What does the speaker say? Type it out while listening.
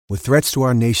With threats to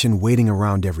our nation waiting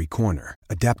around every corner,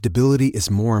 adaptability is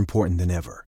more important than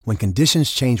ever. When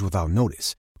conditions change without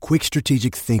notice, quick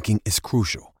strategic thinking is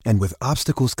crucial. And with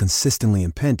obstacles consistently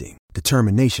impending,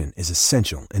 determination is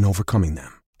essential in overcoming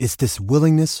them. It's this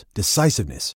willingness,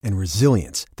 decisiveness, and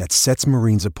resilience that sets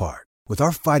Marines apart. With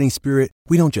our fighting spirit,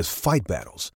 we don't just fight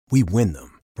battles, we win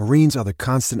them. Marines are the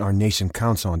constant our nation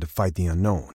counts on to fight the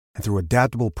unknown. And through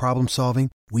adaptable problem solving,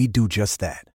 we do just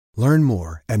that. Learn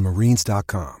more at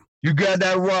marines.com. You got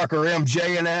that rocker,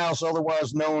 MJ, in the house,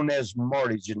 otherwise known as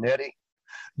Marty Jannetty.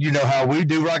 You know how we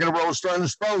do rock and roll, starting and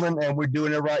strolling, and we're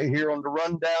doing it right here on the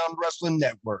Rundown Wrestling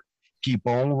Network. Keep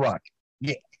on rocking.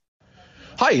 Yeah.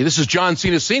 Hi, this is John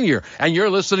Cena Sr., and you're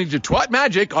listening to Twat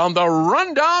Magic on the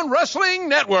Rundown Wrestling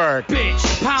Network.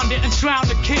 Bitch, pound it and drown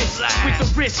the kids. With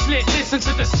the wrist slit, listen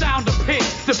to the sound of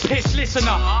piss. The piss listener.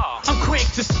 I'm quick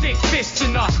to stick fists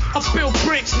in her. I build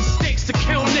bricks and sticks to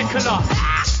kill Nicola.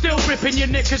 Still ripping your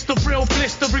knickers, the real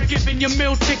blister. And giving your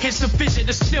meal tickets to visit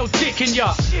the still dick in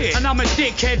ya. And I'm a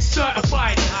dickhead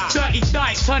certified. Dirty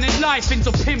dyke, turning life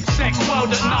into pimp sex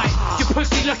world at night. Your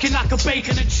pussy looking like a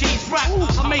bacon and cheese wrap.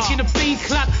 I'm making a bean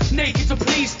clap, naked to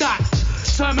please that.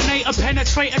 Terminator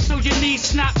penetrator till your knees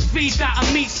snap. Feed that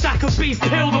a meat stack of beef,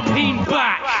 peel the peen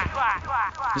back.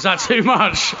 Is that too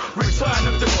much? Return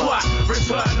of the twat,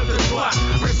 return of the twat,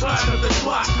 return of the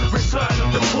twat, return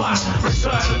of the twat,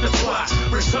 return of the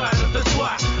twat, return of the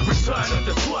twat, return of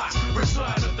the twat,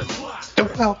 return of the twat.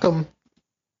 And welcome,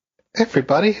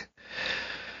 everybody,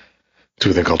 to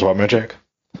the thing called Twat Magic.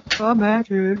 Twat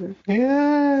Magic.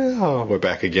 Yeah, oh, we're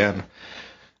back again.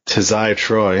 'Tis I,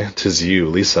 Troy. 'Tis you,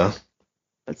 Lisa.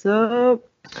 What's up?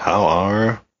 How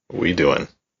are we doing?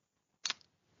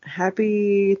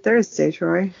 Happy Thursday,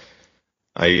 Troy.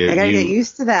 I gotta get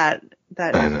used to that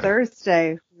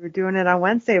Thursday. We were doing it on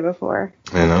Wednesday before.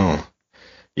 I know.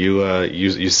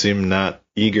 You seem not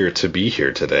eager to be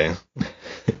here today.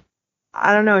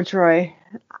 I don't know, Troy.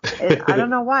 I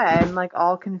don't know why. I'm like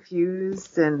all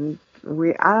confused and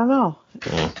I don't know.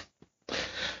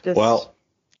 Well,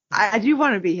 I do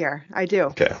want to be here. I do.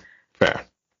 Okay, fair.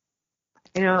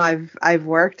 You know, I've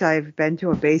worked. I've been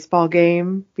to a baseball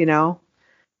game. You know.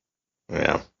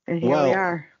 Yeah. And here we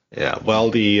are. Yeah.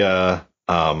 Well, the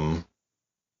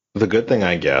good thing,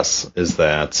 I guess, is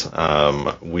that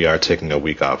we are taking a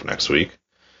week off next week.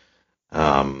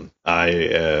 I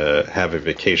have a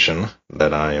vacation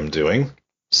that I am doing,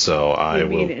 so I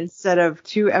will. Instead of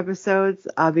 2 episodes,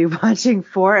 I'll be watching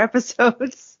 4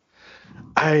 episodes.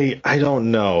 I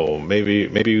don't know.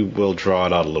 Maybe we'll draw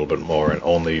it out a little bit more and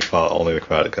only the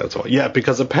crowd cuts. Yeah,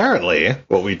 because apparently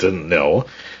what we didn't know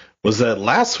was that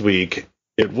last week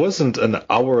it wasn't an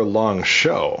hour-long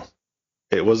show.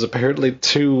 It was apparently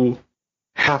 2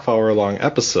 half-hour-long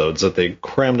episodes that they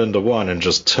crammed into one and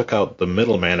just took out the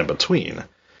middleman in between.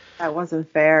 That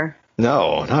wasn't fair.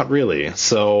 No, not really.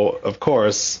 So, of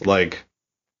course, like,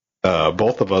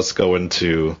 both of us go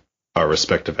into our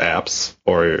respective apps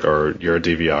or your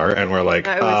DVR, and we're like,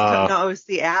 no, it was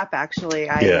the app, actually.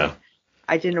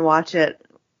 I didn't watch it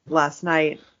last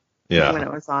night when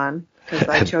it was on, because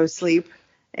I chose sleep,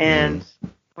 and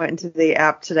went into the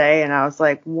app today, and I was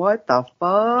like, what the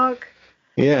fuck?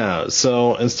 Yeah,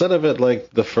 so instead of it, like,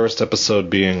 the first episode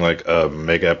being, like, a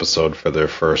mega episode for their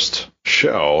first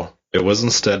show, it was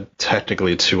instead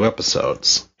technically 2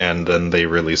 episodes, and then they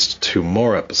released 2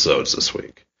 more episodes this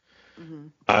week.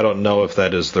 I don't know if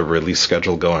that is the release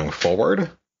schedule going forward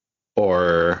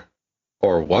or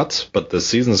what, but the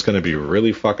season's going to be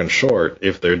really fucking short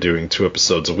if they're doing 2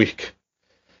 episodes a week.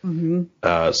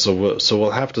 Mm-hmm. So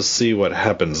we'll have to see what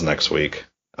happens next week,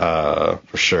 for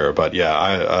sure. But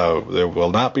yeah, there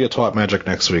will not be a Twat Magic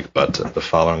next week, but the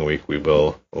following week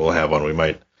we'll have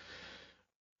one.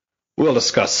 We'll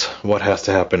discuss what has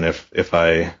to happen if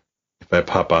I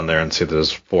pop on there and see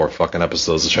there's 4 fucking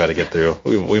episodes to try to get through.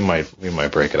 We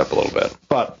might break it up a little bit,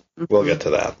 but we'll get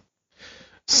to that.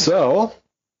 So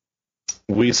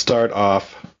we start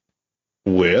off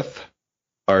with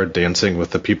our Dancing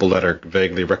with the People That Are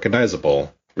Vaguely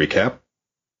Recognizable recap.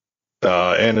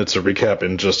 And it's a recap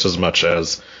in just as much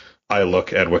as I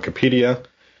look at Wikipedia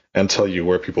and tell you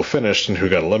where people finished and who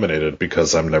got eliminated,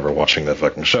 because I'm never watching that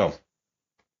fucking show.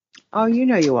 Oh, you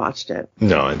know you watched it.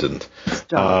 No, I didn't.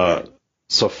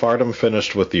 So Fardom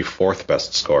finished with the 4th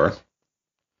best score,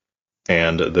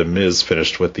 and The Miz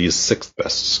finished with the 6th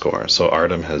best score. So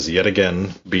Artem has yet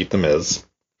again beat The Miz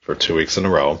for 2 weeks in a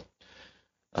row,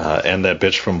 and that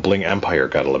bitch from Bling Empire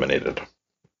got eliminated.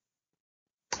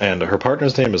 And her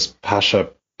partner's name is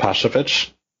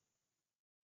Pashavich,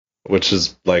 which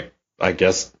is, like, I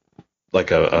guess,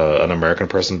 like an American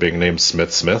person being named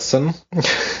Smithson.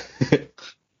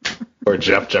 Or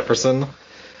Jeff Jefferson.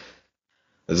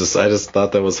 I just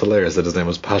thought that was hilarious that his name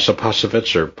was Pasha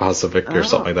Pashavich or Pasovic or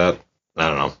something like that. I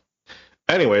don't know.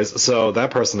 Anyways, so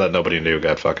that person that nobody knew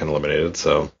got fucking eliminated,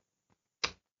 so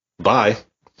bye.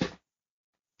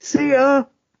 See ya.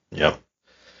 Yep.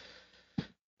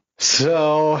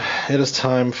 So it is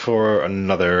time for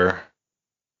another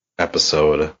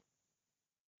episode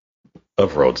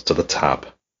of Roads to the Top.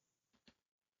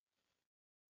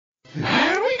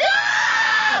 Here we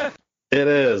go! It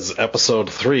is episode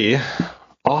 3,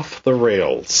 Off the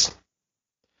Rails.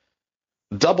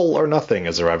 Double or Nothing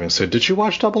is arriving soon. Did you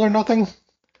watch Double or Nothing?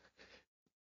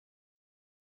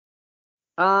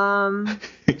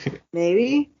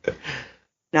 Maybe.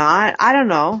 No, I don't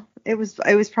know. It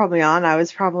was probably on. I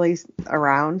was probably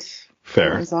around. Fair.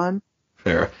 When it was on.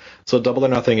 Fair. So Double or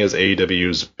Nothing is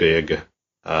AEW's big,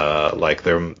 like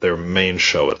their main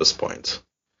show at this point.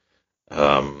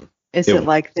 Is it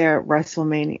like their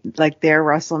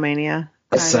WrestleMania?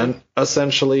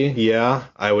 Essentially, yeah,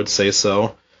 I would say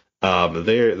so.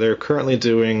 They're currently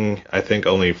doing, I think,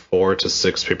 only 4 to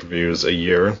 6 pay-per-views a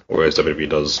year, whereas WWE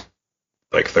does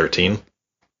like 13.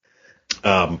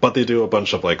 But they do a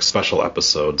bunch of like special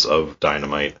episodes of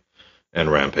Dynamite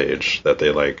and Rampage that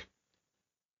they like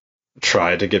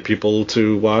try to get people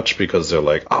to watch because they're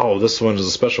like, oh, this one is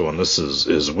a special one. This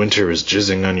is Winter is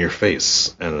jizzing on your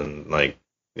face, and like,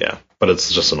 yeah, but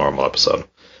it's just a normal episode.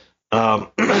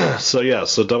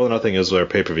 So Double or Nothing is their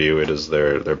pay-per-view. It is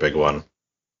their big one.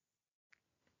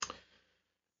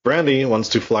 Brandy wants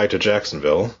to fly to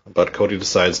Jacksonville, but Cody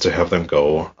decides to have them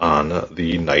go on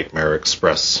the Nightmare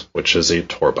Express, which is a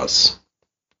tour bus.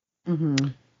 Mm-hmm.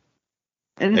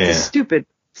 And it's a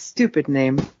stupid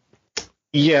name.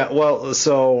 Yeah, well,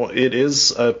 so it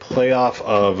is a playoff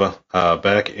of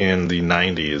back in the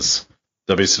 90s,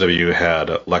 WCW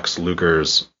had Lex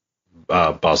Luger's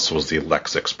bus was the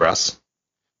Lex Express.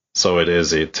 So it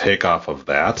is a takeoff of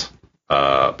that,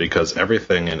 because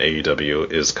everything in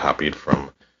AEW is copied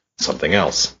from something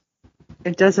else.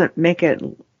 It doesn't make it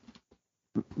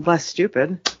less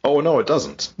stupid. Oh, no, it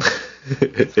doesn't.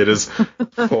 It is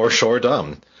for sure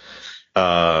dumb.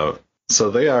 So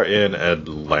they are in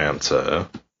Atlanta,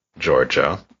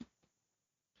 Georgia.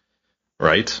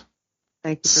 Right?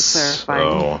 Thank you for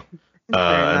clarifying. So,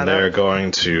 and they're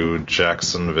going to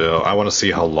Jacksonville. I want to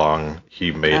see how long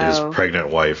he made his pregnant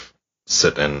wife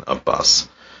sit in a bus.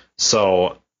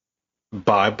 So,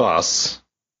 by bus,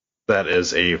 that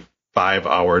is a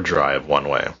 5-hour drive one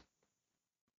way.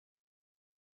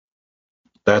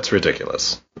 That's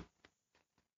ridiculous.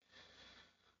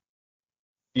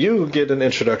 You get an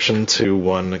introduction to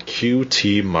one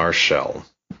QT Marshall.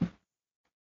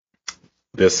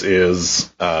 This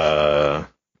is, I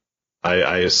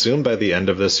assume by the end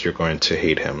of this you're going to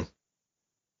hate him.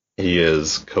 He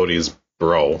is Cody's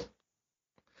bro.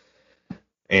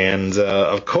 And,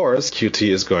 of course, QT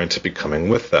is going to be coming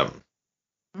with them.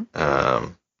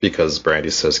 Because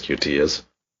Brandy says QT is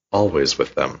always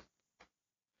with them.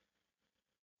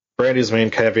 Brandy's main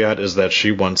caveat is that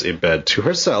she wants a bed to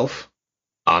herself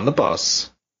on the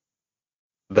bus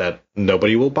that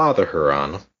nobody will bother her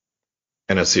on,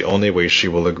 and it's the only way she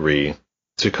will agree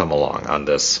to come along on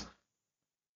this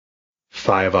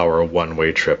 5-hour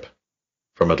one-way trip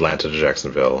from Atlanta to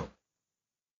Jacksonville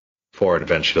for an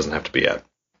event she doesn't have to be at.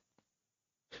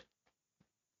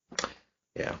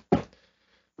 Yeah.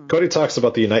 Cody talks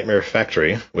about the Nightmare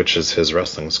Factory, which is his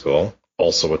wrestling school,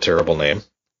 also a terrible name.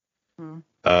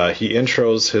 He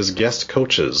intros his guest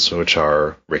coaches, which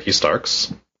are Ricky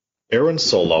Starks, Aaron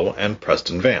Solo, and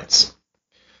Preston Vance.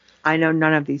 I know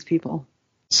none of these people.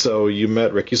 So you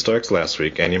met Ricky Starks last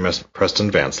week, and you met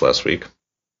Preston Vance last week.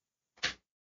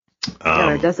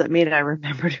 Yeah, it doesn't mean I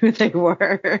remembered who they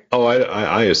were. Oh,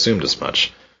 I assumed as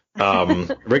much.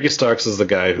 Ricky Starks is the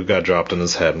guy who got dropped on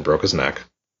his head and broke his neck.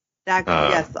 Him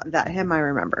I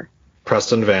remember.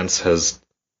 Preston Vance has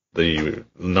the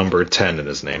number 10 in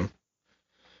his name.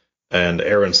 And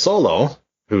Aaron Solo,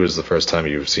 who is the first time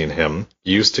you've seen him,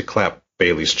 used to clap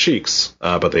Bailey's cheeks,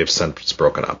 but they've since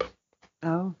broken up.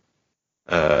 Oh.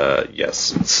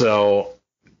 Yes. So,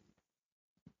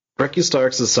 Ricky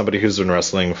Starks is somebody who's been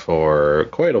wrestling for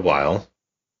quite a while,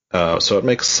 so it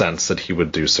makes sense that he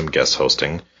would do some guest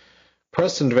hosting.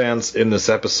 Preston Vance, in this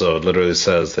episode, literally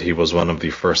says that he was one of the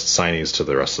first signees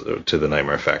to the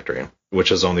Nightmare Factory, which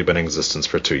has only been in existence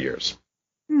for 2 years.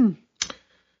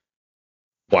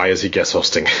 Why is he guest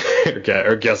hosting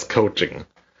or guest coaching?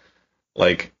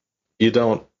 Like, you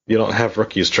don't have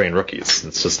rookies train rookies.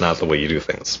 It's just not the way you do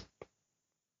things.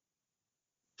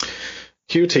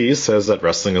 QT says that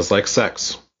wrestling is like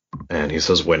sex, and he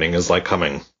says winning is like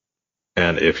coming.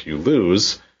 And if you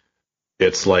lose,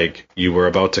 it's like you were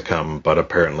about to come, but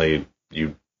apparently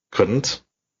you couldn't.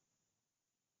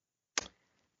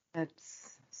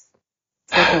 That's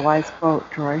such a wise quote,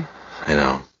 Troy. I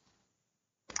know.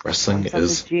 Wrestling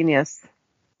is a genius.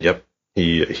 Yep.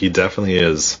 He definitely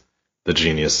is the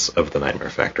genius of the Nightmare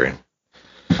Factory.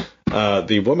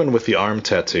 The woman with the arm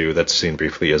tattoo that's seen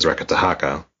briefly is Reka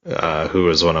Tahaka, who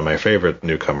is one of my favorite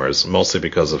newcomers, mostly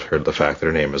because of the fact that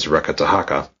her name is Reka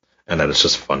Tahaka, and that it's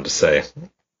just fun to say.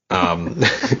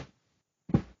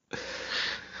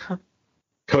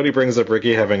 Cody brings up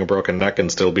Ricky having a broken neck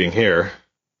and still being here,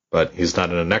 but he's not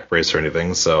in a neck brace or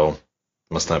anything, so it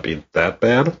must not be that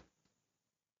bad.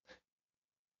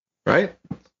 Right?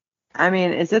 I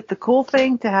mean, is it the cool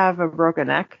thing to have a broken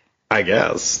neck? I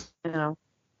guess. You know,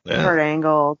 Kurt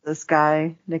Angle, this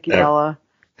guy, Nikki Bella.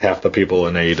 Half the people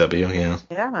in AEW, yeah.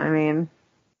 Yeah, I mean,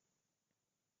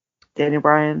 Daniel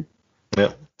Bryan.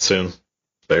 Yep, soon.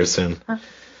 Very soon.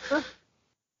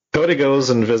 Cody goes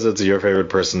and visits your favorite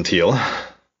person, Teal.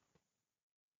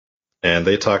 And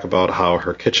they talk about how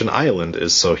her kitchen island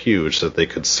is so huge that they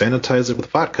could sanitize it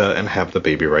with vodka and have the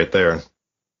baby right there.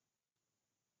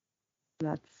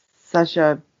 That's such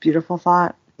a beautiful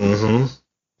thought. Mm-hmm.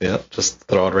 Yeah, just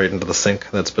throw it right into the sink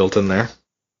that's built in there.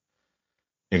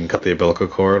 You can cut the umbilical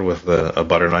cord with a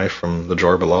butter knife from the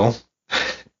drawer below.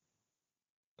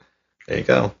 There you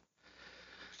go.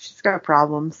 She's got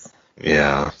problems.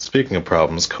 Yeah. Speaking of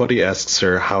problems, Cody asks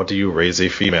her, how do you raise a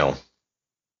female?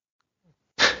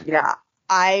 Yeah,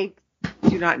 I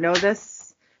do not know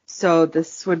this, so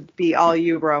this would be all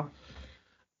you, bro.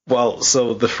 Well,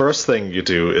 so the first thing you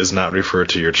do is not refer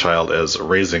to your child as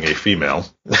raising a female,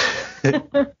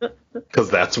 because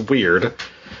that's weird.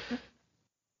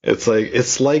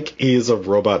 It's like he's a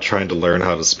robot trying to learn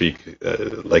how to speak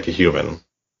like a human.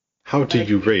 How do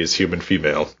you raise human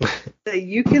female?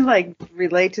 You can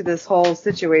relate to this whole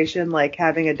situation, like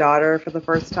having a daughter for the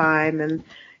first time, and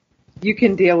you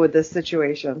can deal with this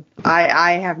situation.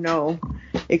 I have no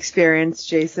experience.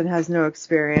 Jason has no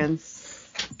experience.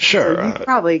 Sure. So you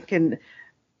probably can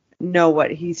know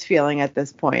what he's feeling at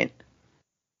this point.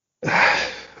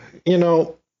 You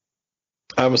know,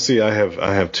 obviously I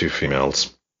have two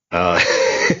females. And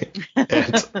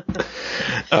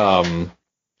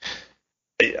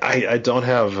I don't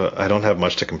have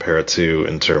much to compare it to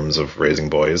in terms of raising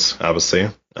boys, obviously.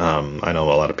 I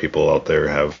know a lot of people out there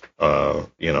have a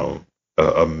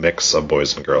mix of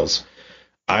boys and girls.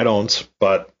 I don't,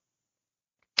 but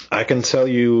I can tell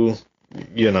you,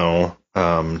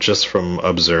 just from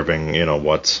observing,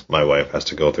 what my wife has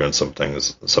to go through and some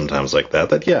things sometimes like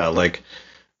that yeah,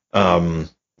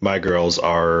 my girls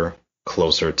are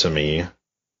closer to me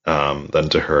than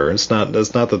to her. It's not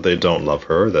that they don't love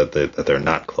her, that they're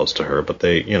not close to her, but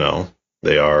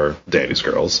they are daddy's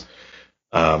girls.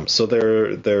 So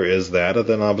there is that, and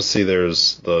then obviously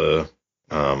there's the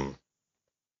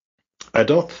I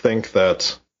don't think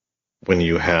that when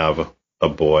you have a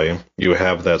boy, you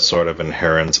have that sort of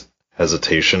inherent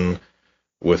hesitation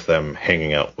with them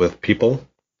hanging out with people.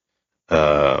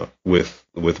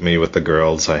 With me, with the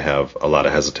girls, I have a lot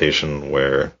of hesitation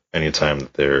where anytime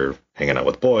that they're hanging out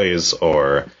with boys,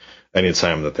 or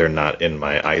anytime that they're not in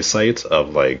my eyesight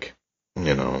of they're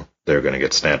going to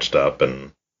get snatched up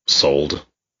and sold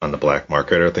on the black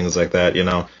market or things like that,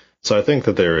 So I think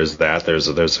that there is that.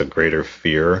 There's a greater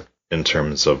fear in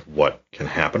terms of what can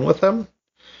happen with them.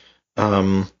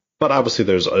 But obviously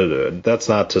there's that's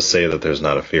not to say that there's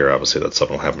not a fear, obviously, that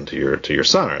something will happen to your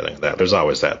son or anything like that. There's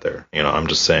always that there. I'm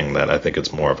just saying that I think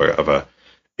it's more of a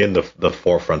in the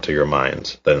forefront of your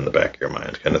mind than in the back of your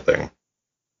mind kind of thing.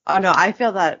 Oh no, I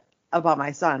feel that about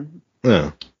my son.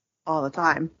 Yeah. All the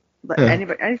time. But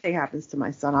anything happens to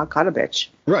my son, I'll cut a bitch.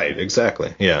 Right,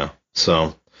 exactly. Yeah.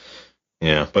 So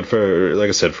yeah, but for, like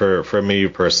I said, for me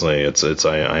personally, it's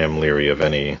I am leery of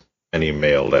any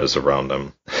male that is around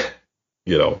them.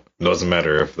 Doesn't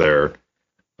matter if they're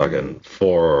fucking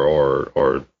 4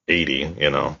 or 80,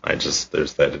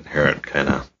 there's that inherent kind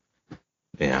of,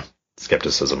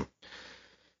 skepticism.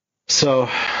 So,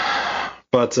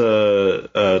 but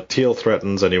Teal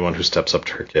threatens anyone who steps up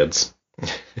to her kids,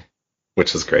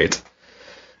 which is great.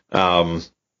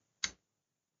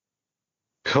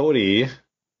 Cody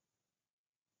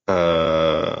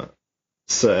and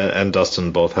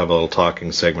Dustin both have a little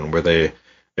talking segment where they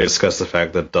discuss the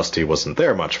fact that Dusty wasn't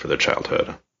there much for their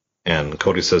childhood. And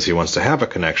Cody says he wants to have a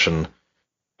connection,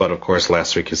 but of course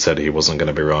last week he said he wasn't going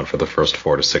to be around for the first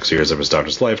 4 to 6 years of his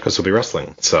daughter's life because he'll be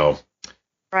wrestling. So,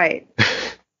 right.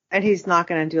 And he's not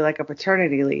going to do a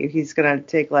paternity leave. He's going to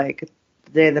take the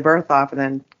day of the birth off and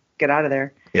then get out of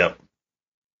there. Yep.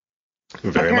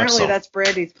 Very Apparently much so. That's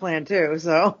Brandy's plan too,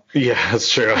 so. Yeah,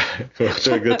 that's true.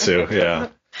 Very good too, yeah.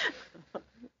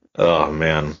 Oh,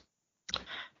 man.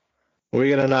 We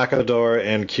get a knock on the door,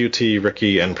 and QT,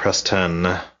 Ricky, and Preston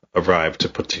arrive to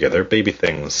put together baby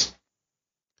things.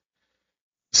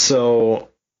 So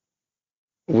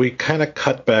we kind of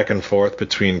cut back and forth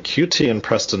between QT and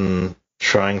Preston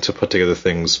trying to put together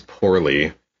things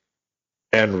poorly,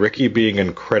 and Ricky being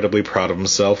incredibly proud of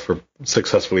himself for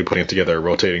successfully putting together a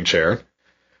rotating chair.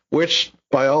 Which,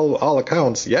 by all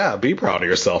accounts, yeah, be proud of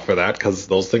yourself for that, because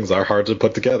those things are hard to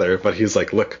put together. But he's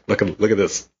like, look at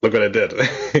this. Look what I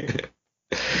did.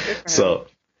 So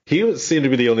he seemed to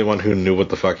be the only one who knew what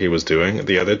the fuck he was doing.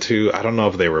 The other two, I don't know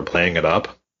if they were playing it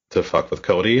up to fuck with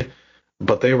Cody,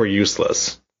 but they were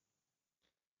useless.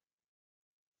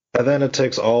 And then it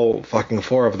takes all fucking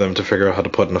four of them to figure out how to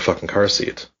put in a fucking car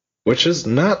seat, which is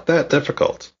not that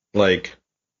difficult. Like,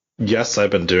 yes,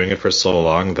 I've been doing it for so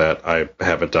long that I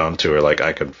have it down to where, like,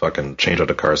 I could fucking change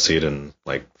out a car seat in,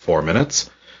 like, 4 minutes.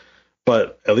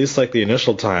 But at least, like, the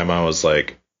initial time, I was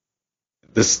like,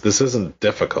 this isn't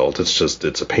difficult.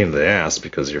 It's a pain in the ass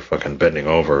because you're fucking bending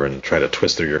over and try to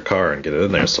twist through your car and get it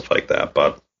in there and stuff like that.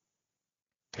 But,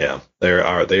 yeah, they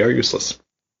are useless.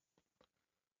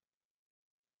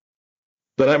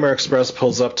 The Nightmare Express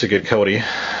pulls up to get Cody,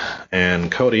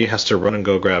 and Cody has to run and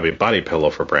go grab a body pillow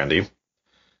for Brandy.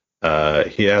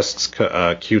 He asks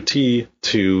QT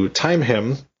to time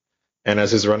him, and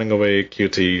as he's running away,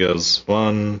 QT goes,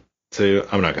 1, 2,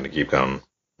 I'm not going to keep counting.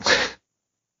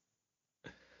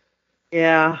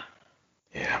 Yeah.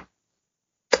 Yeah.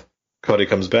 Cody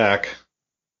comes back,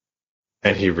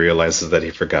 and he realizes that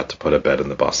he forgot to put a bed in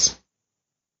the bus.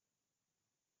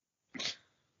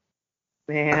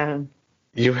 Man.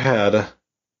 You had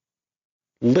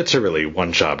literally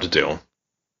one job to do.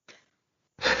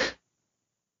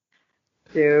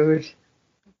 Dude.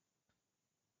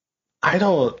 I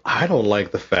don't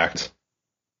like the fact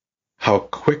how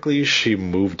quickly she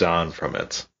moved on from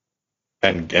it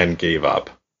and gave up.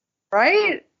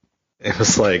 Right? It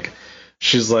was like,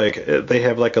 she's like, they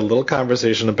have like a little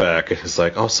conversation in the back, and he's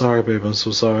like, oh, sorry, babe, I'm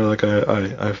so sorry, like,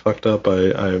 I fucked up,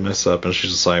 I messed up, and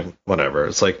she's just like, whatever.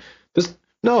 It's like, this,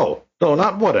 no,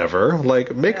 not whatever,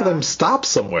 like, make them stop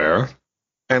somewhere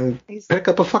and pick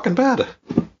up a fucking bed.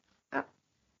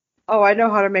 Oh, I know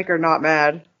how to make her not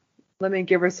mad. Let me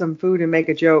give her some food and make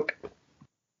a joke.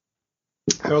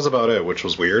 That was about it, which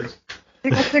was weird.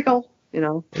 Tickle, tickle, you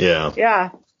know. Yeah. Yeah,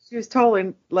 she was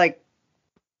totally, like,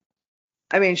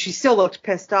 I mean, she still looked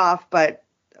pissed off, but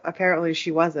apparently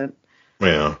she wasn't.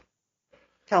 Yeah.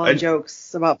 Telling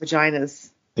jokes about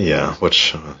vaginas. Yeah,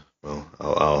 which, well,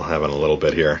 I'll have in a little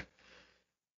bit here.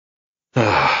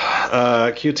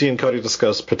 QT and Cody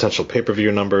discuss potential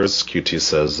pay-per-view numbers. QT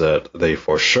says that they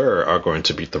for sure are going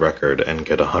to beat the record and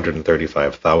get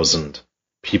 135,000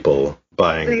 people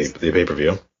buying the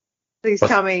pay-per-view. Please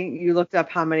tell me you looked up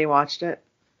how many watched it.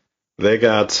 They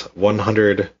got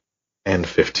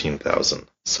 115,000.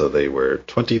 So they were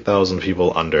 20,000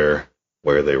 people under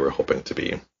where they were hoping to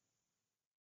be.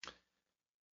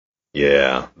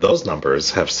 Yeah, those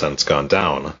numbers have since gone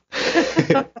down.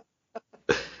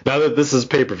 Now that this is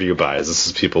pay-per-view buys, this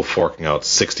is people forking out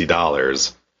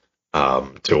 $60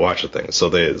 to watch a thing. So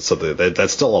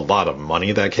that's still a lot of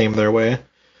money that came their way.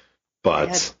 But it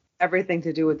had everything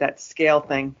to do with that scale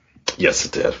thing. Yes,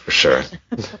 it did, for sure.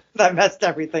 That messed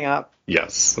everything up.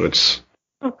 Yes, which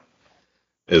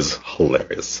is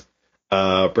hilarious.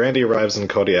 Brandy arrives and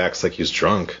Cody acts like he's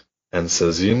drunk and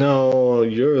says, you know,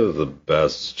 you're the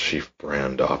best chief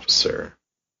brand officer.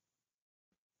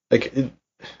 Like,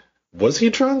 was he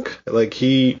drunk? Like,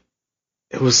 it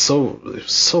was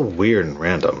so weird and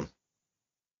random.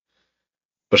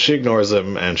 But she ignores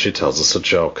him and she tells us a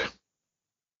joke.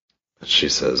 She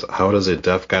says, how does a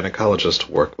deaf gynecologist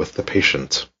work with the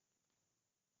patient?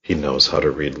 He knows how to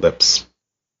read lips.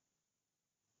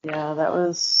 Yeah, that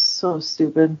was so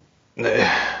stupid.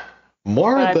 I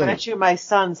bet you my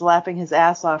son's laughing his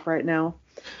ass off right now.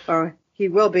 Or he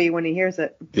will be when he hears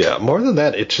it. Yeah, more than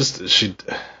that,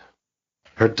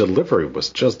 her delivery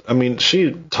was just, I mean,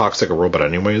 she talks like a robot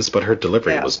anyways, but her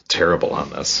delivery was terrible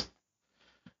on this.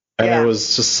 And it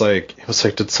was just like,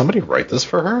 did somebody write this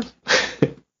for her?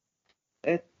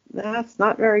 That's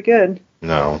not very good.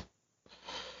 No.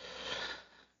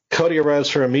 Cody arrives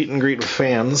for a meet and greet with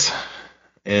fans,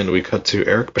 and we cut to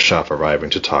Eric Bischoff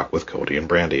arriving to talk with Cody and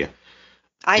Brandy.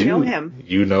 I know him.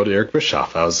 You know Eric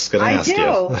Bischoff. I was going to ask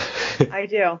you. I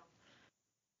do.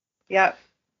 Yep.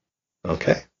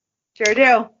 Okay. Sure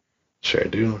do. Sure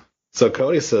do. So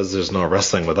Cody says there's no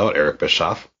wrestling without Eric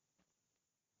Bischoff.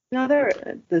 No,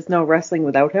 there's no wrestling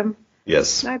without him.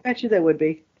 Yes. I bet you there would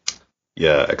be.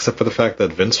 Yeah, except for the fact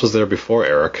that Vince was there before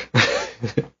Eric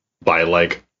by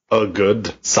like a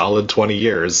good solid 20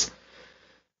 years.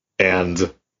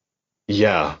 And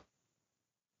yeah,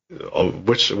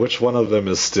 which one of them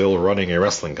is still running a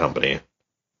wrestling company?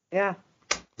 Yeah.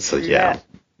 So yeah.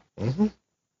 Mm-hmm.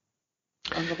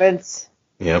 Uncle Vince.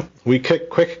 Yeah, we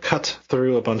quick cut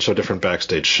through a bunch of different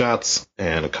backstage shots,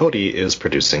 and Cody is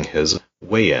producing his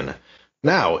weigh-in.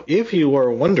 Now, if you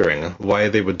are wondering why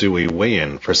they would do a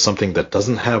weigh-in for something that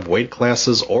doesn't have weight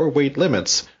classes or weight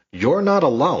limits, you're not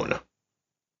alone.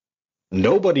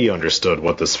 Nobody understood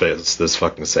what this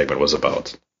fucking segment was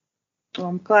about. Well,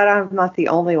 I'm glad I'm not the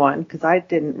only one, because I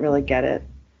didn't really get it.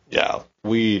 Yeah,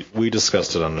 we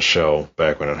discussed it on the show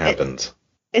back when it happened.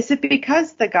 Is it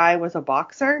because the guy was a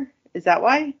boxer? Is that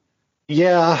why?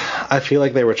 Yeah, I feel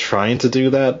like they were trying to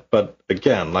do that, but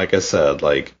again, like I said,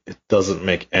 like it doesn't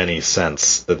make any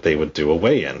sense that they would do a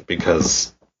weigh-in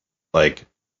because, like,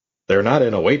 they're not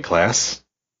in a weight class,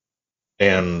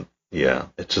 and yeah,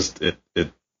 it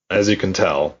as you can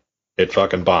tell, it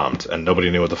fucking bombed, and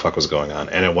nobody knew what the fuck was going on,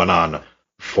 and it went on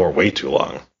for way too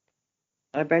long.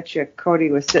 I bet you Cody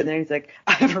was sitting there. He's like,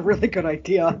 I have a really good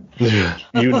idea.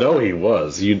 You know he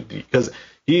was.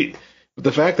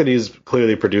 The fact that he's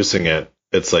clearly producing it,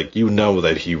 it's like, you know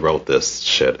that he wrote this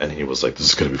shit, and he was like, this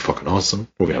is going to be fucking awesome.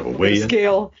 We're going to have a weigh-in.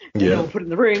 Scale, and then we'll put it in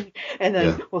the ring, and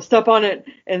then we'll step on it,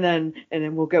 and then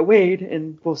we'll get weighed,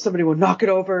 and somebody will knock it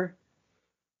over.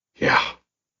 Yeah.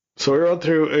 So we run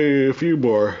through a few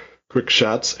more quick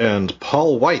shots, and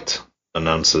Paul White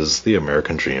announces the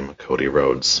American Dream, Cody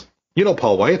Rhodes. You know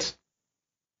Paul White?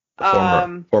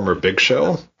 Former Big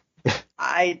Show?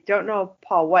 I don't know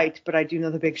Paul White, but I do know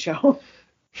the Big Show.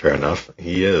 Fair enough.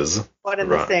 He is. One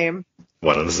and the same.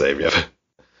 One and the same, yeah.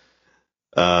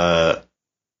 The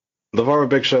former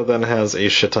Big Show then has a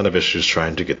shit ton of issues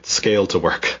trying to get the scale to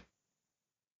work.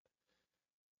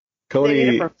 Cody... They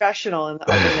need a professional up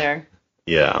in there.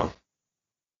 Yeah.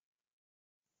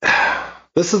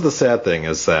 This is the sad thing,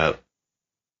 is that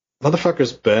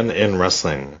motherfucker's been in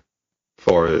wrestling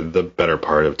for the better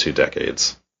part of 2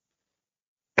 decades.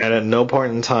 And at no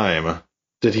point in time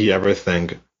did he ever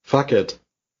think, fuck it,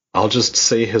 I'll just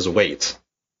say his weight.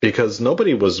 Because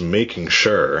nobody was making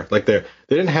sure. Like, they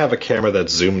didn't have a camera that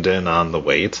zoomed in on the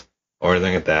weight or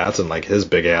anything like that, and like his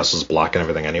big ass was blocking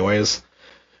everything anyways.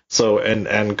 So,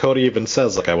 and Cody even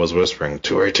says, like I was whispering,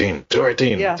 218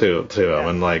 to him,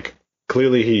 and like,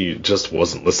 clearly he just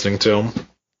wasn't listening to him.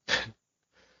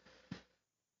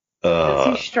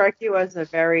 Does he strike you as a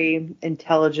very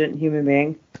intelligent human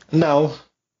being? No,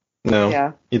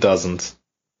 he doesn't.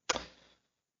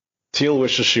 Teal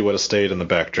wishes she would have stayed in the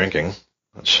back drinking,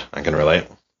 which I can relate.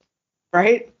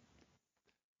 Right?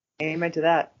 Amen to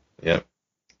that. Yep.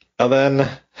 And then,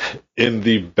 in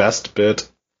the best bit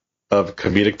of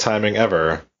comedic timing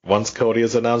ever, once Cody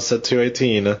is announced at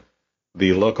 218,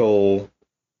 the local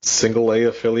single A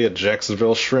affiliate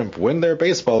Jacksonville Shrimp win their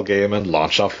baseball game and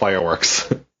launch off fireworks.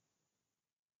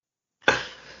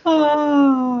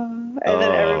 And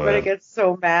then everybody gets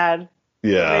so mad.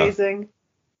 Yeah. Amazing.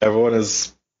 Everyone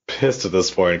is pissed at this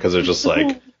point because they're just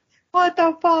like, what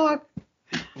the fuck?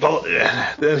 Well,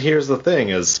 then here's the thing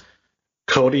is,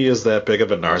 Cody is that big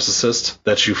of a narcissist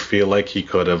that you feel like he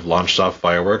could have launched off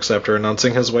fireworks after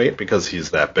announcing his weight because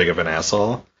he's that big of an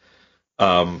asshole.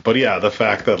 But yeah, the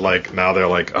fact that like now they're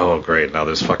like, oh great, now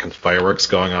there's fucking fireworks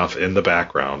going off in the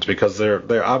background because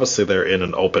they're obviously they're in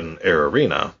an open air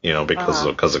arena, you know, because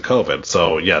of COVID.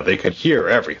 So yeah, they could hear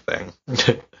everything.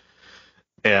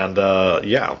 And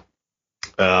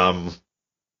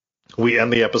we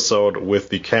end the episode with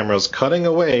the cameras cutting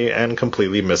away and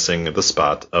completely missing the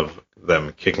spot of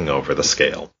them kicking over the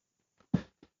scale.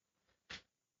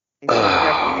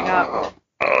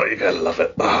 Oh, you gotta love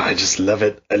it. Oh, I just love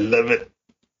it. I love it.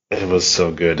 It was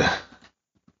so good.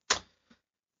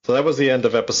 So that was the end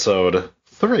of episode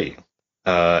 3.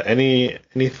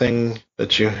 Anything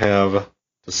that you have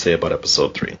to say about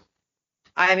episode 3?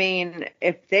 I mean,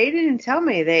 if they didn't tell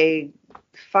me they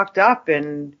fucked up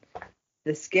and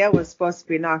the scale was supposed to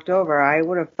be knocked over, I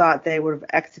would have thought they would have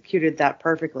executed that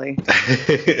perfectly.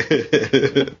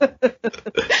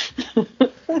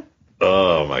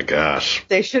 Oh my gosh.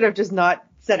 They should have just not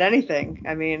said anything.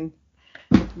 I mean,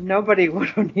 nobody would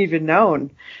have even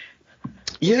known.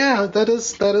 Yeah, that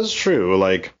is true.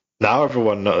 Like, now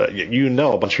everyone a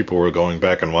bunch of people were going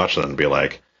back and watching it and be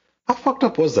like, how fucked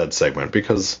up was that segment?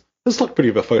 Because this looked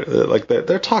pretty like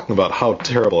they're talking about how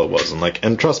terrible it was,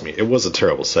 and trust me, it was a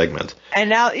terrible segment. And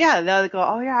now they go,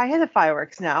 oh yeah, I hear the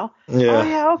fireworks now. Yeah. Oh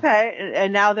yeah, okay.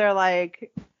 And now they're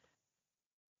like,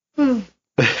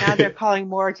 But Now they're calling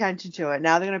more attention to it.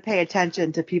 Now they're going to pay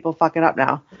attention to people fucking up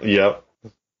now. Yep.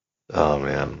 Oh,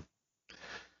 man.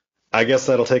 I guess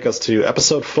that'll take us to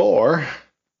episode 4.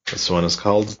 This one is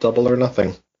called Double or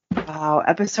Nothing. Wow,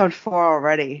 episode 4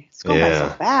 already. It's going by so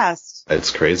fast.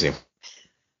 It's crazy.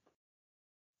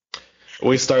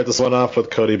 We start this one off with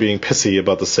Cody being pissy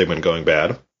about the segment going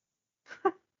bad.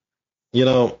 You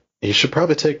know, you should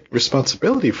probably take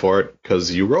responsibility for it,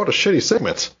 because you wrote a shitty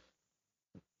segment.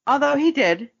 Although he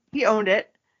did. He owned it.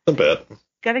 A bit.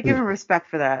 Gotta give him respect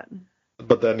for that.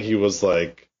 But then he was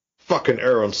like, fucking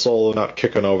Aaron Solo not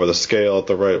kicking over the scale at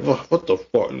the right... What the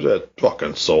fuck? That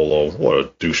fucking Solo. What a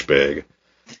douchebag.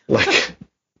 Like...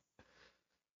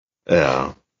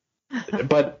 Yeah.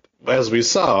 But as we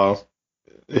saw,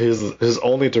 his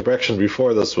only direction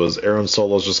before this was Aaron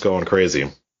Solo's just going crazy.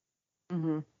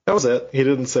 Mm-hmm. That was it. He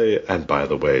didn't say, and by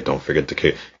the way, don't forget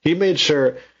to... He made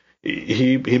sure...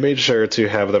 He made sure to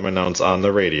have them announce on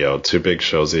the radio to Big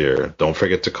Show's ear, don't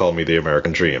forget to call me the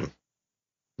American Dream.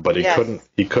 But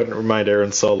he couldn't remind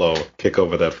Aaron Solo, kick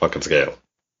over that fucking scale.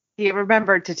 He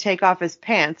remembered to take off his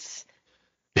pants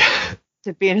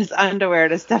to be in his underwear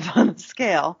to step on the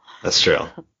scale. That's true.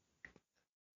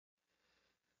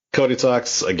 Cody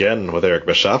talks again with Eric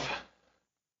Bischoff.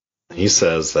 He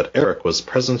says that Eric was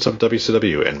president of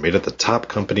WCW and made it the top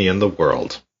company in the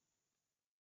world.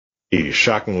 He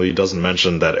shockingly doesn't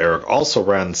mention that Eric also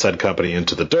ran said company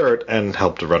into the dirt and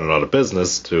helped to run it out of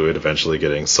business to it eventually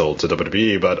getting sold to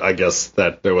WWE, but I guess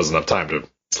that there wasn't enough time to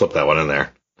slip that one in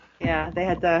there. Yeah, they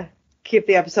had to keep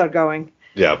the episode going.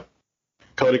 Yeah.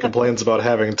 Cody complains about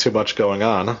having too much going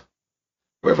on.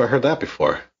 Where have I heard that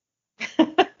before?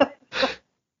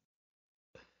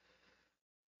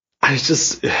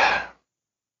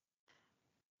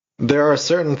 There are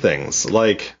certain things,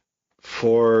 like...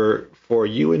 For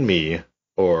you and me,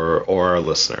 or our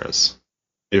listeners,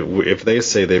 if they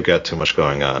say they've got too much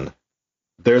going on,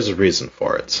 there's a reason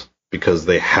for it. Because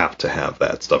they have to have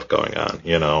that stuff going on,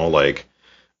 you know, like,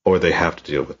 or they have to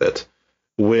deal with it.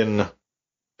 When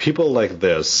people like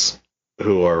this,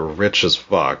 who are rich as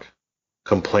fuck,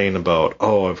 complain about,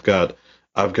 oh, I've got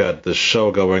this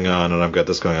show going on and I've got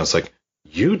this going on, it's like,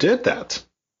 you did that.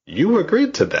 You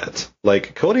agreed to that.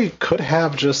 Like, Cody could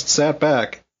have just sat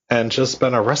back and just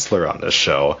been a wrestler on this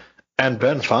show, and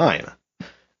been fine.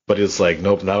 But it's like,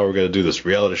 nope, now we're going to do this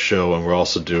reality show, and we're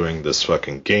also doing this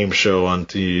fucking game show on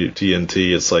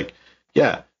TNT. It's like,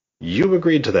 yeah, you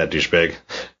agreed to that, douchebag.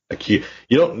 Like, you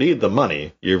don't need the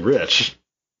money, you're rich,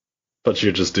 but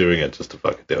you're just doing it just to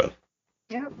fucking do it.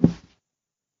 Yep.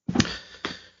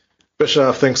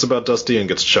 Bischoff thinks about Dusty and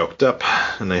gets choked up,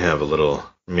 and they have a little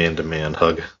man-to-man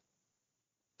hug.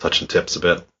 Touching tips a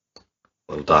bit. A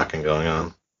little docking going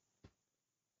on.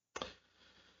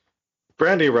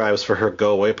 Brandy arrives for her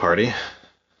go-away party,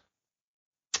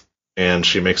 and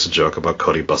she makes a joke about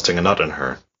Cody busting a nut in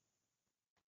her.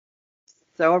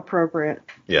 So appropriate.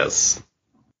 Yes.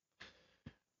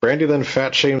 Brandy then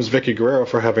fat shames Vicky Guerrero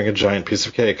for having a giant piece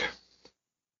of cake.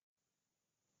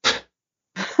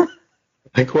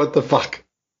 Like, what the fuck?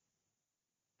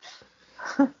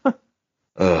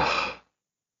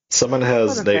 Someone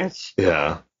has...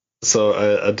 Yeah.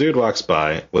 So a dude walks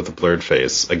by with a blurred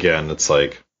face. Again, it's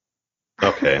like...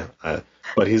 Okay,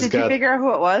 but he's got... Did you figure out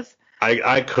who it was?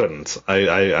 I couldn't.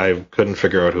 I couldn't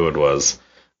figure out who it was.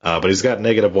 But he's got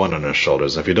 -1 on his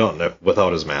shoulders. If you don't know,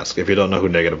 without his mask, if you don't know who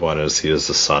 -1 is, he is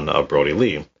the son of Brody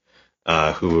Lee,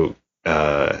 who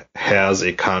has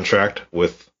a contract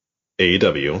with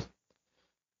AEW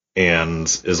and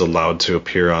is allowed to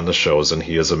appear on the shows. And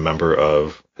he is a member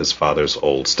of his father's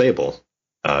old stable,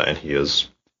 and he is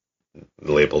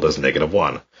labeled as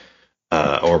 -1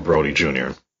 or Brody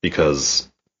Jr. Because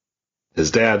his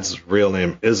dad's real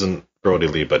name isn't Brody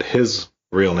Lee, but his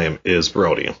real name is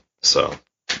Brody. So,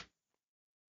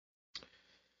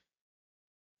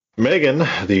 Megan,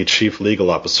 the chief legal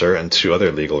officer, and 2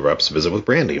 other legal reps visit with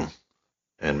Brandy.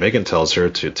 And Megan tells her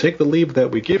to take the leave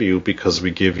that we give you because we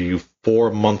give you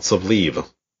 4 months of leave.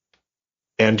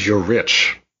 And you're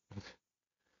rich.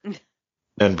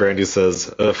 And Brandy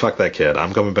says, fuck that kid.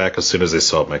 I'm coming back as soon as they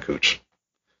sew up my cooch.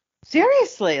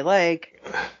 Seriously, like,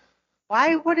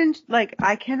 why wouldn't, like,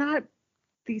 I cannot,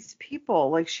 these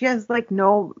people, like, she has, like,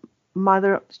 no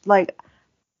mother, like,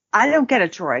 I don't get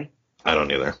it, Troy. I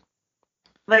don't either.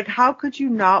 Like, how could you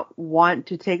not want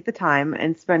to take the time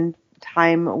and spend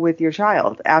time with your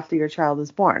child after your child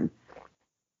is born?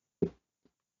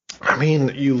 I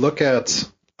mean, you look at,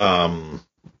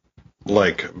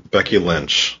 like, Becky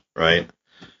Lynch, right?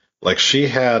 Like, she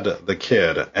had the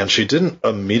kid, and she didn't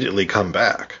immediately come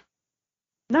back.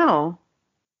 No.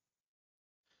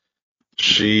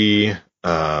 She,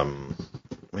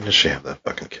 when did she have that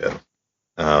fucking kid?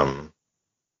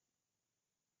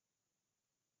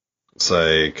 It's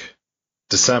like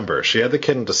December. She had the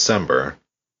kid in December,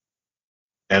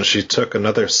 and she took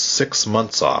another 6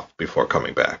 months off before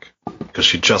coming back because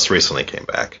she just recently came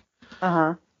back.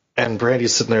 Uh-huh. And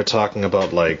Brandy's sitting there talking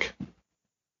about, like,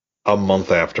 a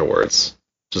month afterwards,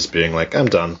 just being like, I'm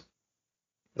done.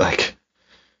 Like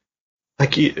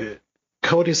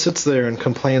Cody sits there and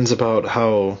complains about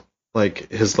how, like,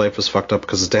 his life was fucked up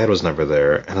because his dad was never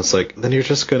there. And it's like, then you're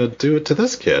just going to do it to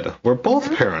this kid, where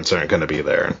both parents aren't going to be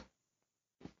there.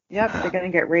 Yep, they're going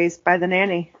to get raised by the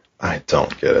nanny. I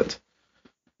don't get it.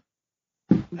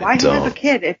 Why have a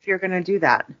kid if you're going to do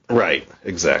that? Right,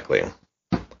 exactly.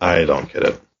 I don't get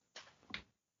it.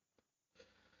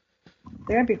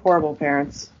 They're going to be horrible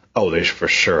parents. Oh, they for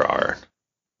sure are.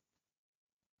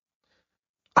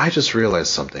 I just realized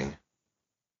something.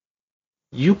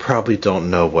 You probably don't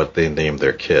know what they named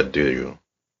their kid, do you?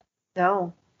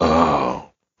 No. Oh,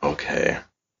 okay.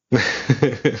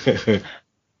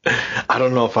 I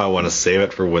don't know if I want to save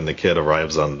it for when the kid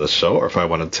arrives on the show, or if I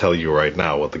want to tell you right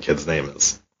now what the kid's name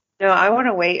is. No, I want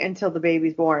to wait until the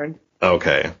baby's born.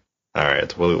 Okay. All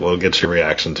right. We'll get your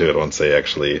reaction to it once they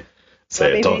actually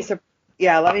say it. Let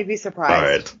me be surprised. All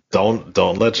right.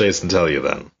 Don't let Jason tell you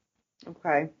then.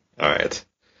 Okay. All right.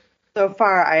 So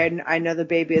far, I know the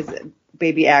baby is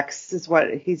baby X is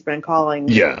what he's been calling.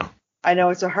 Yeah. I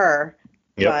know it's a her.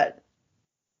 Yep.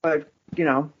 But you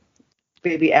know,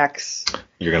 baby X.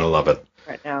 You're gonna love it.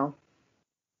 Right now.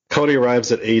 Cody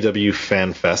arrives at AEW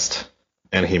Fan Fest,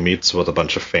 and he meets with a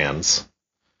bunch of fans.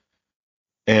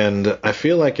 And I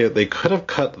feel like they could have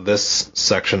cut this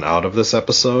section out of this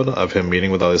episode of him meeting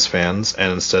with all his fans,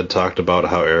 and instead talked about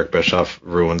how Eric Bischoff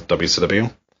ruined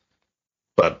WCW.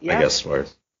 But I guess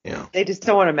they just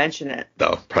don't want to mention it.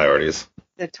 No, priorities.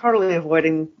 They're totally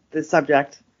avoiding the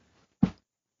subject.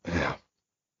 Yeah.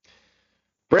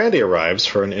 Brandy arrives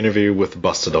for an interview with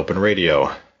Busted Open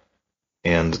Radio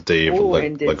and Dave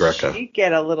LaGreca. Did she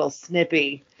get a little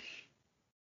snippy?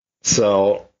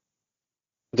 So,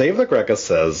 Dave LaGreca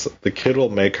says the kid will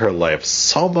make her life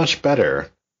so much better.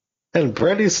 And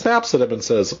Brandy snaps at him and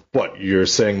says, "What, you're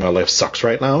saying my life sucks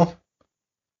right now?"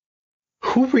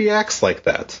 Who reacts like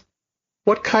that?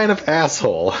 What kind of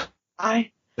asshole?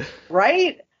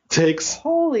 Right? Takes...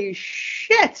 Holy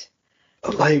shit.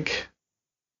 Like...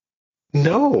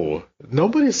 No,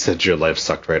 nobody said your life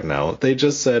sucked right now. They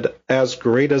just said, as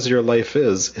great as your life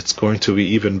is, it's going to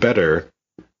be even better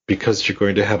because you're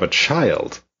going to have a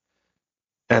child.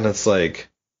 And it's like,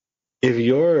 if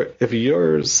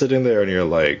you're sitting there and you're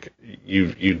like,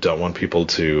 you don't want people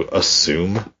to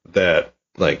assume that,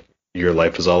 like, your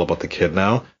life is all about the kid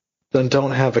now, then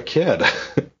don't have a kid.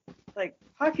 Like,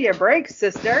 pump your brakes,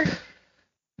 sister.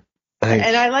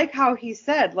 And I like how he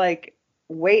said, like,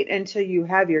 wait until you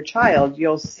have your child.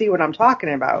 You'll see what I'm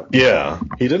talking about. Yeah.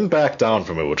 He didn't back down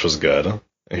from it, which was good.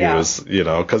 He was,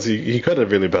 because he could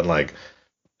have really been like,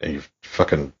 are you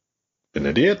fucking an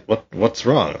idiot? What's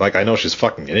wrong? Like, I know she's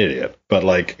fucking an idiot, but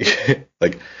like,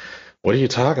 like, what are you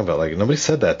talking about? Like, nobody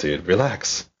said that, dude.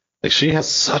 Relax. Like, she has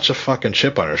such a fucking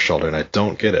chip on her shoulder, and I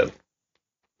don't get it.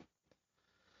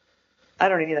 I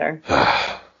don't either.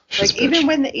 Like, even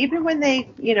when they,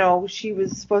 she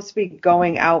was supposed to be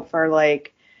going out for,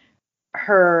 like,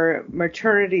 her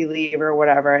maternity leave or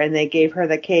whatever, and they gave her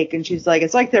the cake, and she's like,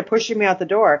 it's like they're pushing me out the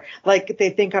door. Like, they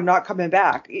think I'm not coming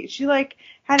back. She, like,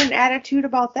 had an attitude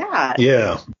about that.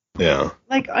 Yeah. Yeah.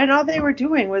 Like, and all they were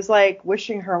doing was, like,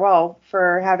 wishing her well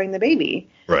for having the baby.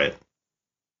 Right.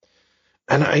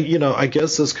 And I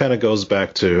guess this kind of goes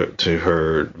back to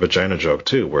her vagina joke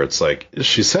too, where it's like,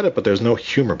 she said it, but there's no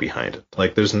humor behind it.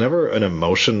 Like, there's never an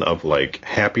emotion of, like,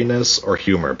 happiness or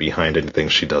humor behind anything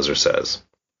she does or says.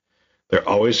 There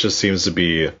always just seems to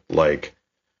be, like,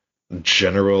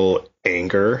 general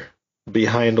anger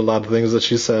behind a lot of things that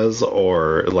she says,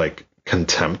 or, like,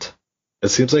 contempt. It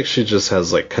seems like she just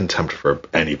has, like, contempt for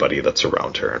anybody that's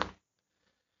around her.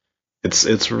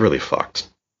 It's really fucked.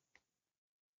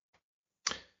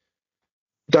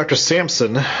 Dr.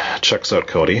 Sampson checks out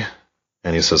Cody,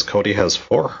 and he says Cody has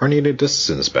 4 herniated discs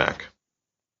in his back.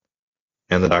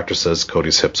 And the doctor says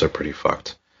Cody's hips are pretty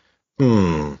fucked.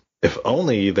 If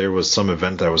only there was some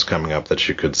event that was coming up that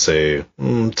you could say,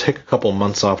 take a couple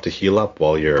months off to heal up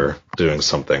while you're doing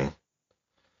something.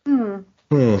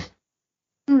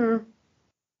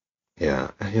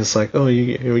 Yeah, and he's like, oh,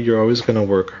 you're always going to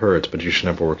work hurt, but you should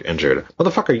never work injured.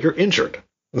 Motherfucker, you're injured.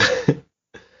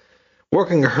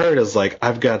 Working hurt is like,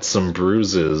 I've got some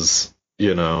bruises,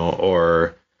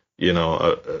 or,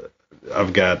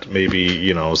 I've got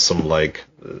maybe,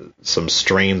 some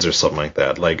strains or something like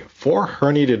that. Like, 4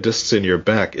 herniated discs in your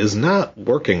back is not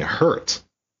working hurt.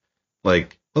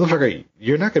 Like, motherfucker,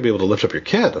 you're not going to be able to lift up your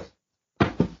kid.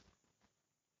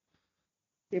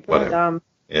 People are dumb.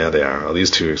 Yeah, they are.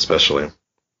 These two especially.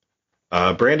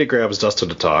 Brandy grabs Dustin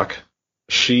to talk.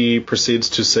 She proceeds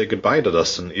to say goodbye to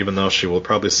Dustin, even though she will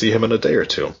probably see him in a day or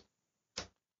two.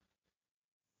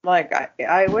 Like,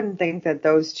 I wouldn't think that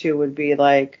those two would be,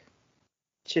 like,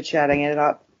 chit-chatting it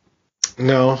up.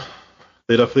 No,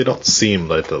 they definitely don't seem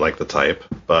like the type,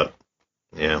 but,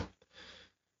 yeah.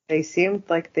 They seemed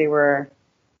like they were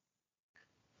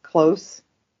close.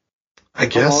 I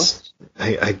guess.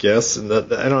 I guess. I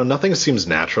don't know, nothing seems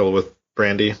natural with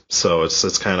Brandy, so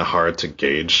it's kind of hard to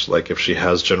gauge, like, if she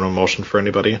has general emotion for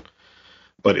anybody.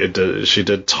 But she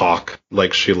did talk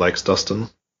like she likes Dustin.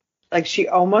 Like, she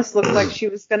almost looked like she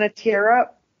was going to tear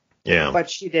up. Yeah. But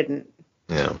she didn't.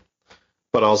 Yeah.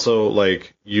 But also,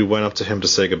 like, you went up to him to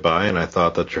say goodbye, and I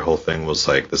thought that your whole thing was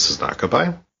like, this is not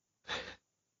goodbye.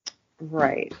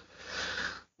 Right.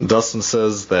 Dustin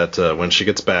says that when she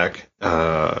gets back,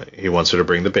 he wants her to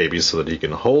bring the baby so that he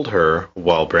can hold her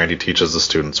while Brandy teaches the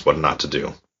students what not to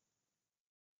do.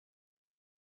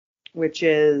 Which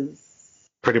is...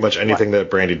 pretty much anything that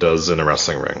Brandy does in a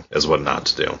wrestling ring is what not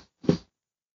to do.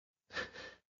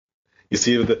 You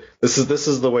see, this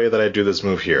is the way that I do this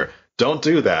move here. Don't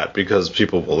do that because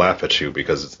people will laugh at you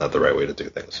because it's not the right way to do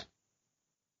things.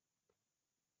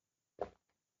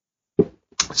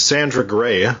 Sandra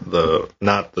Gray,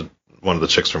 not one of the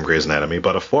chicks from Grey's Anatomy,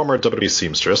 but a former WWE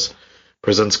seamstress,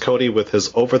 presents Cody with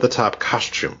his over-the-top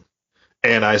costume.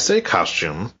 And I say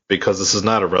costume because this is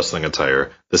not a wrestling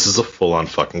attire. This is a full-on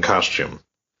fucking costume.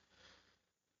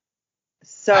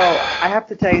 So, I have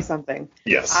to tell you something.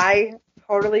 Yes. I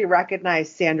totally recognize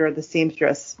Sandra the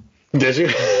seamstress. Did you?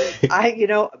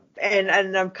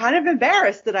 And I'm kind of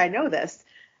embarrassed that I know this,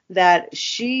 that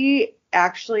she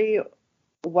actually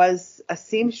was a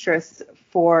seamstress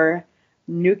for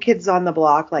New Kids on the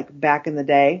Block, like back in the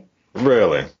day.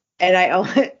 Really? And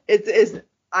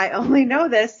I only know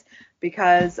this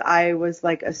because I was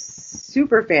like a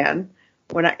super fan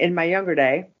in my younger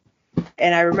day,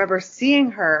 and I remember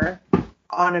seeing her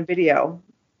on a video,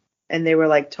 and they were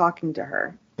like talking to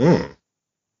her.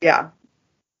 Yeah.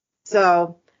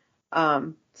 So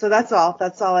that's all.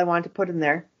 That's all I wanted to put in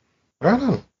there.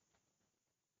 Oh.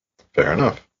 Fair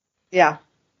enough. Yeah.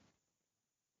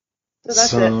 So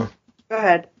that's it. Go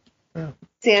ahead. Yeah.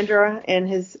 Sandra in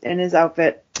his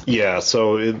outfit. Yeah.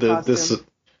 So this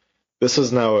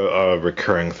is now a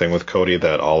recurring thing with Cody,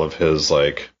 that all of his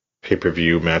like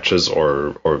pay-per-view matches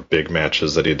or big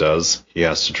matches that he does, he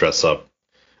has to dress up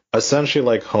essentially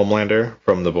like Homelander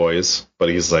from The Boys, but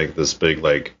he's like this big,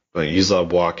 like, he's a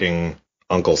walking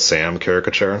Uncle Sam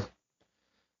caricature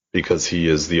because he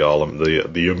is the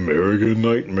American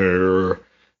Nightmare,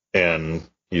 and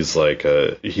he's like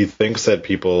he thinks that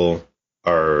people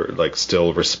are like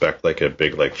still respect like a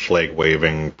big like flag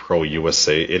waving pro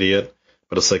USA idiot,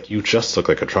 but it's like, you just look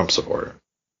like a Trump supporter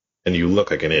and you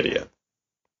look like an idiot.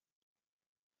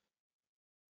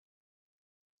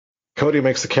 Cody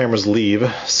makes the cameras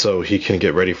leave so he can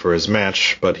get ready for his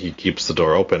match, but he keeps the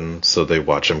door open so they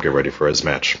watch him get ready for his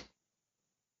match.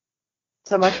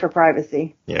 So much for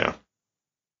privacy. Yeah.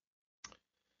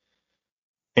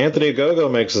 Anthony Gogo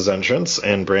makes his entrance,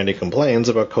 and Brandy complains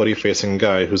about Cody facing a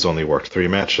guy who's only worked 3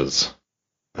 matches.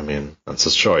 I mean, that's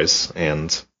his choice, and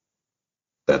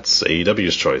that's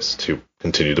AEW's choice, to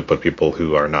continue to put people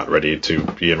who are not ready to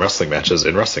be in wrestling matches.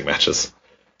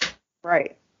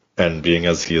 Right. And being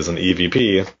as he is an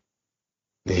EVP,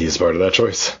 he's part of that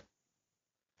choice.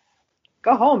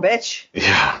 Go home, bitch.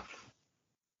 Yeah.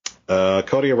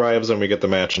 Cody arrives and we get the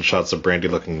match and shots of Brandy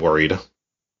looking worried.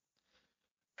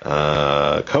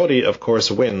 Cody, of course,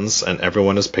 wins, and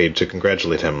everyone is paid to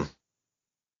congratulate him.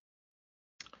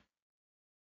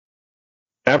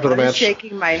 After the match, I'm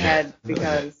shaking my head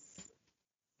because,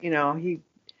 he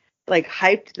like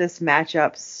hyped this match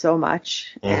up so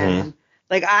much, and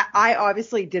like I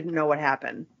obviously didn't know what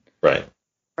happened. Right,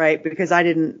 because I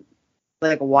didn't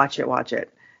like watch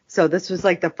it. So this was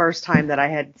like the first time that I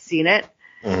had seen it,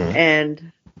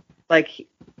 and like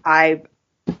I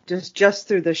just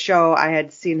through the show I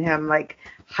had seen him like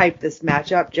hype this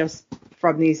matchup just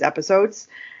from these episodes,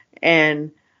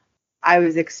 and I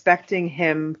was expecting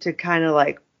him to kind of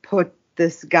like put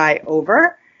this guy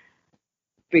over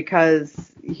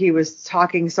because he was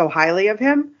talking so highly of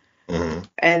him, and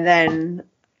then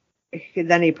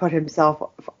he put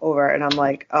himself over, and I'm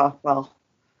like, oh well,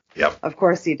 yep, of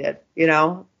course he did,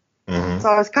 So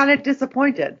I was kind of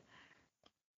disappointed.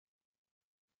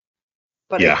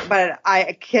 But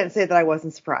I can't say that I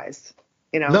wasn't surprised.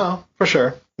 No, for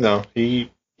sure. No,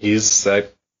 he's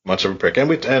that much of a prick,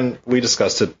 and we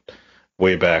discussed it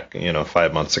way back,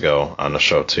 5 months ago on the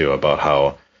show too, about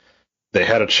how they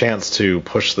had a chance to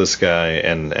push this guy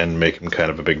and make him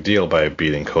kind of a big deal by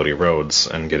beating Cody Rhodes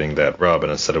and getting that rub,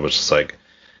 and instead it was just like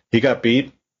he got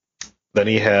beat. Then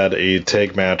he had a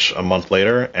tag match a month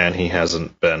later, and he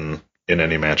hasn't been in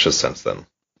any matches since then.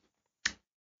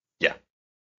 Yeah.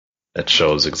 It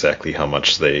shows exactly how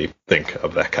much they think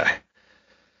of that guy.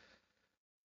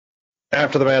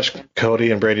 After the match,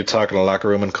 Cody and Brady talk in the locker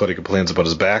room, and Cody complains about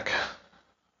his back.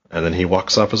 And then he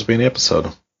walks off as being the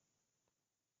episode.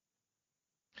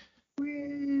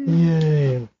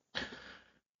 Yay.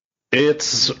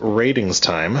 It's ratings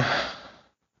time.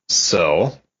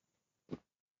 So...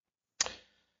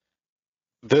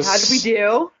 How did we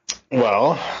do?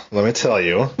 Well, let me tell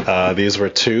you. These were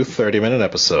two 30-minute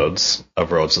episodes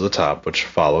of Road to the Top, which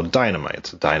followed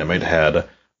Dynamite. Dynamite had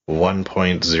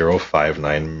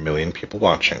 1.059 million people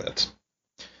watching it.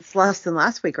 It's less than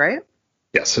last week, right?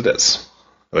 Yes, it is.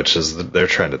 Which is their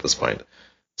trend at this point.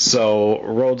 So,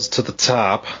 Roads to the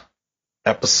Top,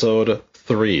 episode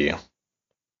 3.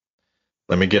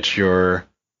 Let me get your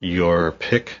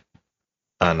pick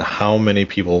on how many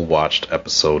people watched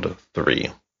episode 3.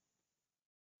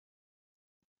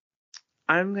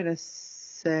 I'm going to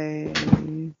say...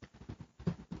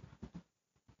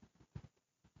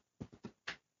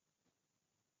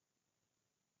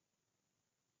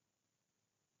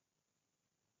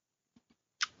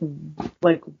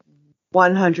 like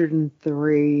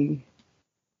 103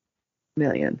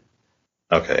 million.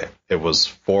 Okay, it was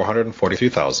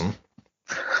 443,000.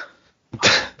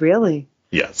 Really?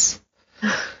 Yes.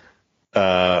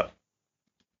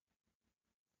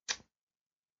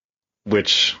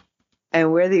 Which...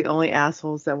 And we're the only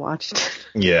assholes that watched it.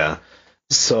 Yeah.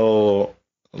 So,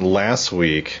 last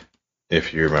week,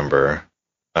 if you remember,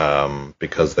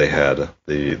 because they had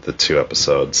the 2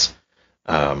 episodes,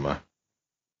 it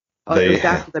was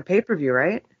after the pay-per-view,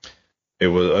 right? It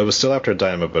was still after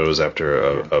Dynamite, but it was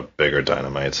after a bigger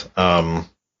Dynamite. Hold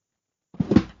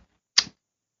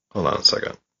on a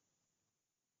second.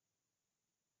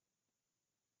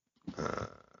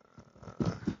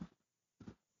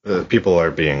 People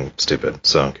are being stupid,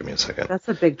 so give me a second. That's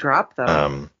a big drop,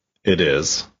 though. It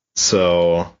is.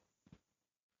 So,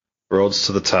 Roads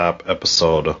to the Top,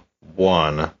 episode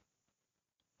 1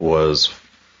 was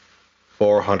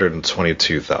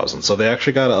 422,000. So they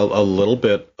actually got a little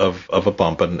bit of a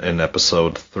bump in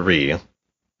episode 3,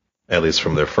 at least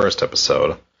from their first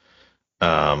episode.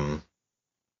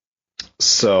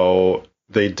 So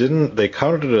they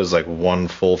counted it as like one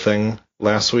full thing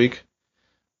last week.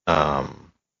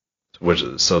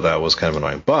 So that was kind of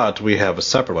annoying. But we have a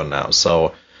separate one now.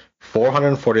 So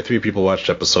 443 people watched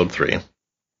episode 3.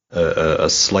 A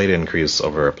slight increase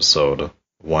over episode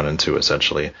 1 and 2,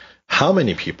 essentially. How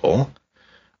many people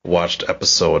watched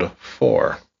episode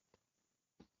 4?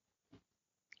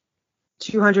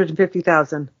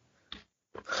 250,000.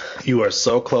 You are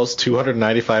so close.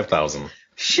 295,000.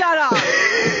 Shut up!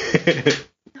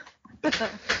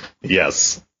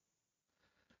 Yes.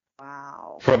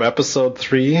 Wow. From episode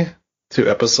 3 to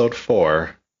episode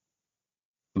 4,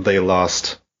 they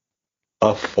lost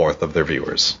a fourth of their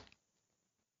viewers.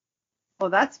 Well,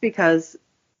 that's because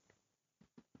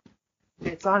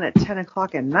it's on at 10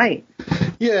 o'clock at night.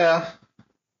 Yeah.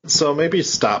 So maybe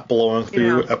stop blowing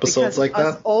through episodes like that.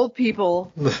 Us old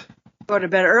people go to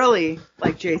bed early,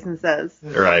 like Jason says.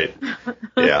 Right.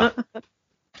 Yeah.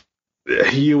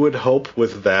 You would hope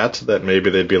with that maybe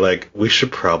they'd be like, we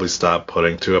should probably stop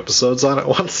putting 2 episodes on at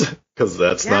once, because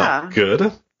that's not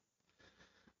good.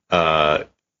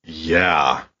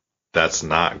 Yeah, that's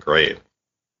not great.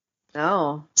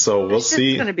 No. So we'll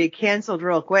see. It's going to be canceled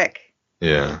real quick.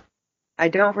 Yeah. I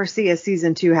don't foresee a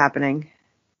season 2 happening.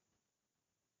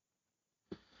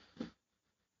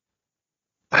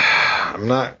 I'm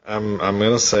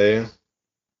going to say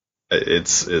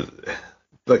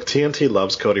like TNT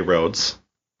loves Cody Rhodes,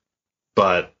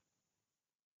 but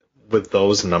with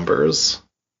those numbers,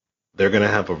 they're going to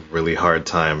have a really hard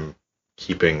time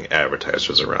keeping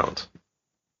advertisers around.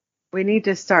 We need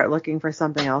to start looking for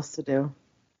something else to do.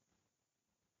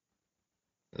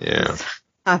 Yeah.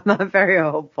 I'm not very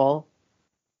hopeful.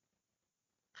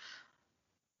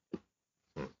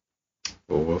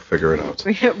 Well, we'll figure it out.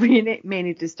 We may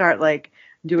need to start like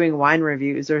doing wine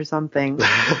reviews or something.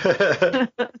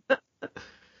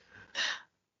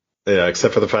 Yeah,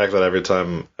 except for the fact that every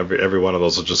time, every one of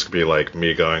those will just be like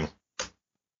me going,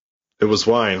 it was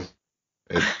wine.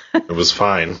 It was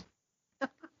fine.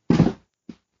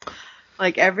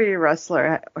 Like every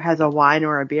wrestler has a wine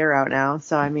or a beer out now,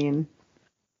 so I mean,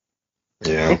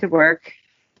 it could work.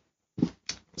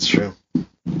 It's true.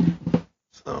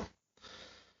 So.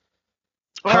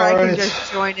 Or I can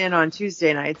just join in on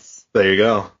Tuesday nights. There you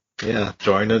go. Yeah,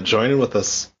 join in with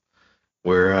us.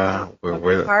 We're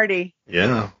party.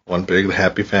 Yeah, one big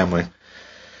happy family.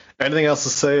 Anything else to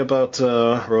say about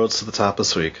Roads to the Top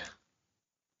this week?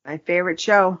 My favorite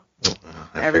show.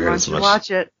 Everyone should watch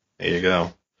it. There you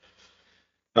go.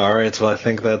 All right, well, I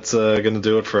think that's going to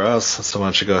do it for us. So why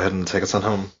don't you go ahead and take us on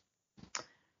home?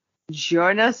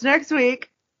 Join us next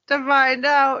week to find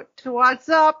out what's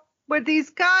up with these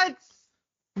cuts.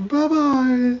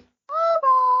 Bye-bye.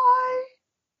 Bye-bye.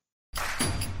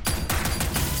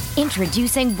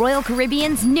 Introducing Royal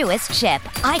Caribbean's newest ship,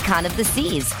 Icon of the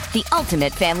Seas, the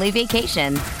ultimate family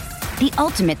vacation. The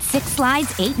ultimate 6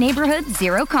 slides, 8 neighborhoods,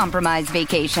 0 compromise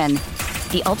vacation.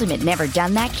 The ultimate never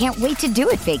done that, can't wait to do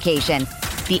it vacation.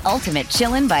 The ultimate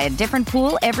chillin' by a different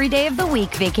pool every day of the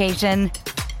week vacation.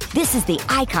 This is the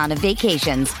Icon of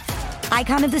Vacations.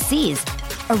 Icon of the Seas,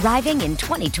 arriving in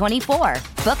 2024.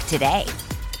 Book today.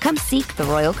 Come seek the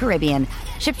Royal Caribbean.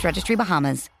 Ships Registry,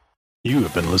 Bahamas. You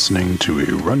have been listening to a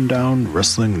Rundown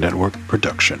Wrestling Network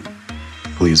production.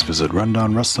 Please visit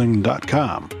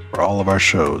rundownwrestling.com for all of our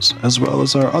shows, as well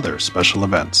as our other special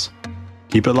events.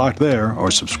 Keep it locked there, or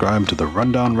subscribe to the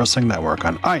Rundown Wrestling Network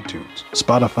on iTunes,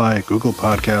 Spotify, Google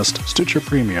Podcast, Stitcher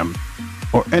Premium,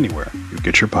 or anywhere you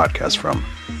get your podcast from.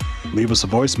 Leave us a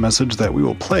voice message that we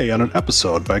will play on an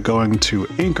episode by going to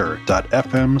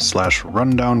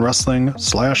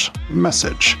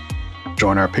anchor.fm/rundownwrestling/message.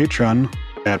 Join our Patreon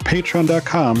at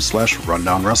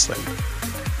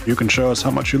patreon.com/rundownwrestling. You can show us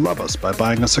how much you love us by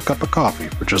buying us a cup of coffee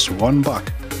for just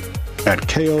 $1 at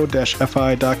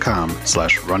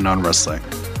ko-fi.com/rundownwrestling.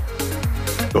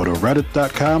 Go to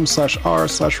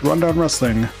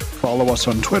reddit.com/r/rundownwrestling. Follow us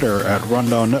on Twitter at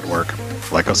Rundown Network.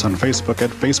 Like us on Facebook at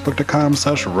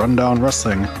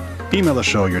facebook.com/rundownwrestling. Email the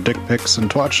show your dick pics and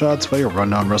twat shots via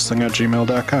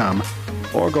rundownwrestling@gmail.com.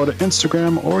 Or go to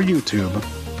Instagram or YouTube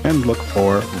and look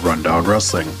for Rundown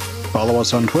Wrestling. Follow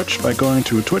us on Twitch by going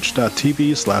to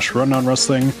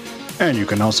twitch.tv/rundownwrestling. And you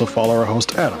can also follow our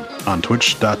host Adam on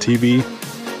twitch.tv/The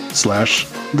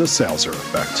Salzer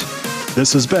Effect.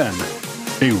 This has been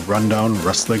a Rundown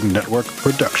Wrestling Network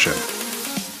production.